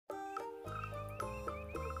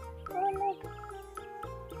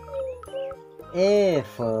A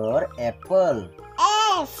for apple.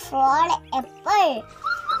 A for apple.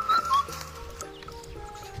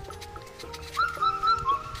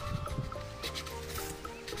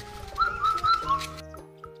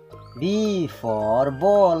 B for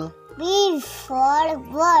ball. B for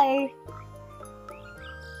ball.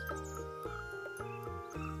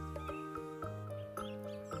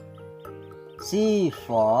 C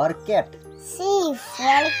for cat. C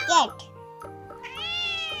for cat.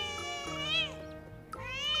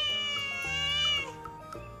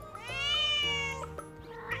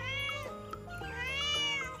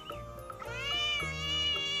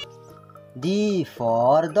 D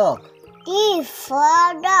for dog. D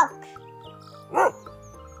for dog.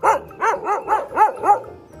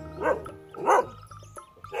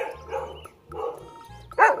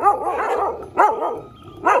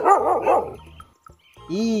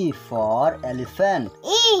 E for elephant.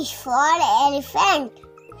 E for elephant.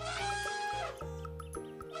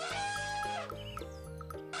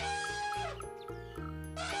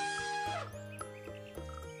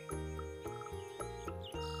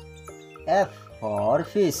 F for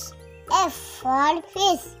fish. F for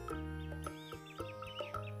fish.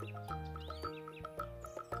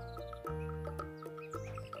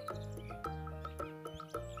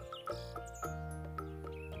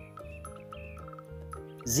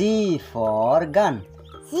 G for gun.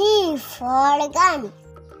 G for gun.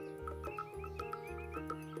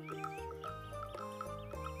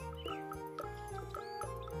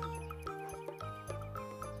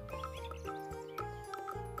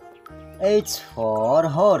 H for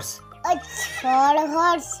horse. H for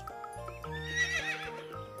horse.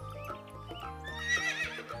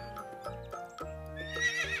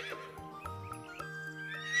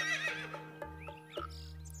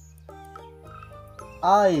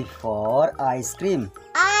 I for ice cream.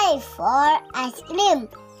 I for ice cream.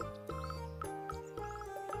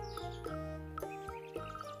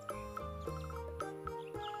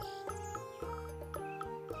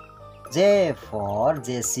 J for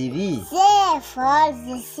JCB. J for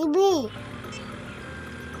JCB.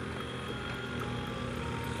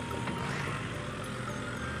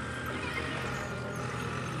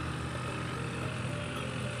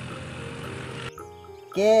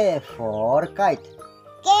 K for kite.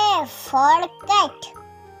 K for cat.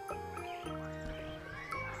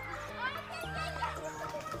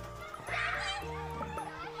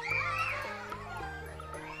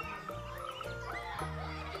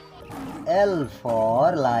 L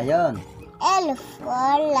for lion. L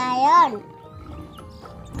for lion.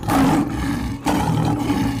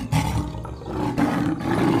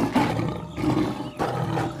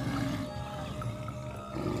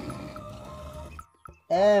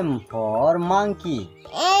 M for monkey.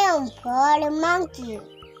 M for monkey.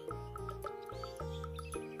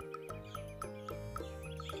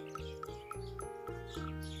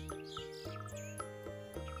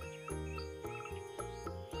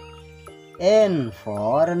 N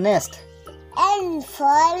for nest. N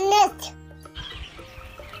for nest.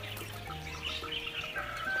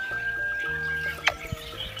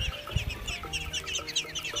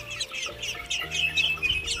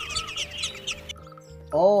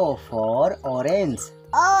 O for orange.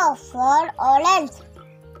 O for orange.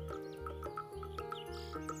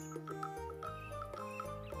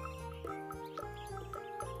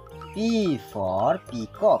 P for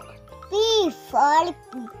peacock. P for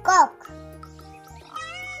peacock.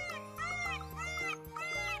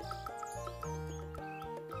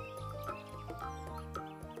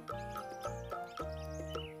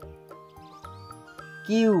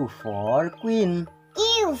 Q for queen.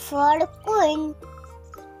 Q for queen.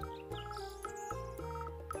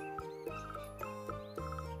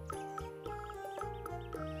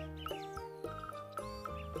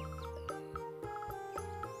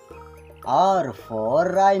 R for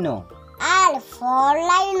rhino. R for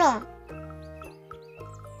rhino.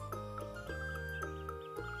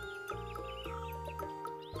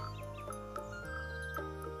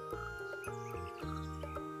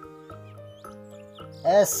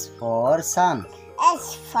 S for sun.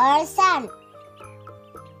 S for sun.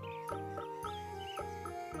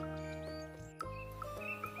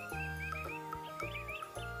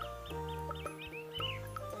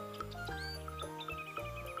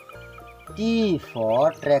 T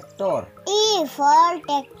for tractor. T for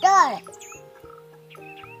tractor.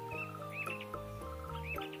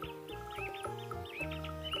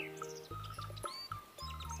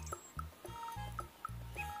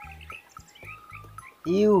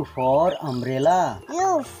 U for umbrella.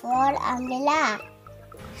 U for umbrella.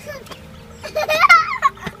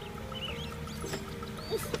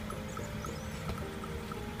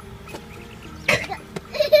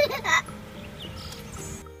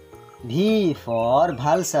 for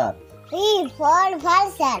Valsar. V for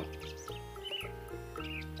Valsar.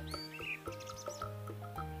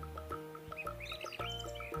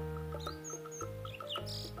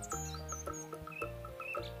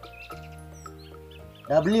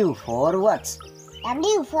 W for Watch.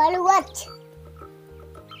 W for Watch.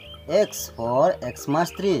 X for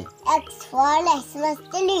Xmas tree. X for Xmas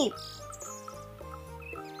tree.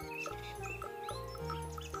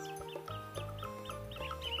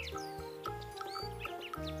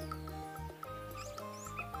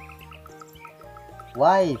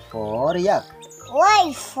 Y for Yak.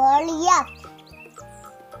 Y for Yak.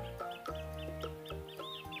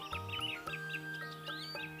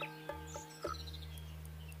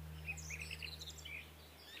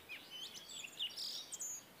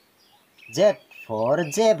 Z for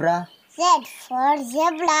Zebra. Z for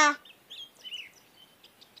Zebra.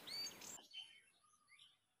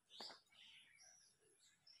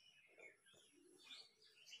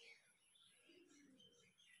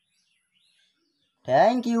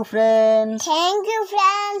 Thank you, friends. Thank you,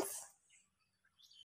 friends.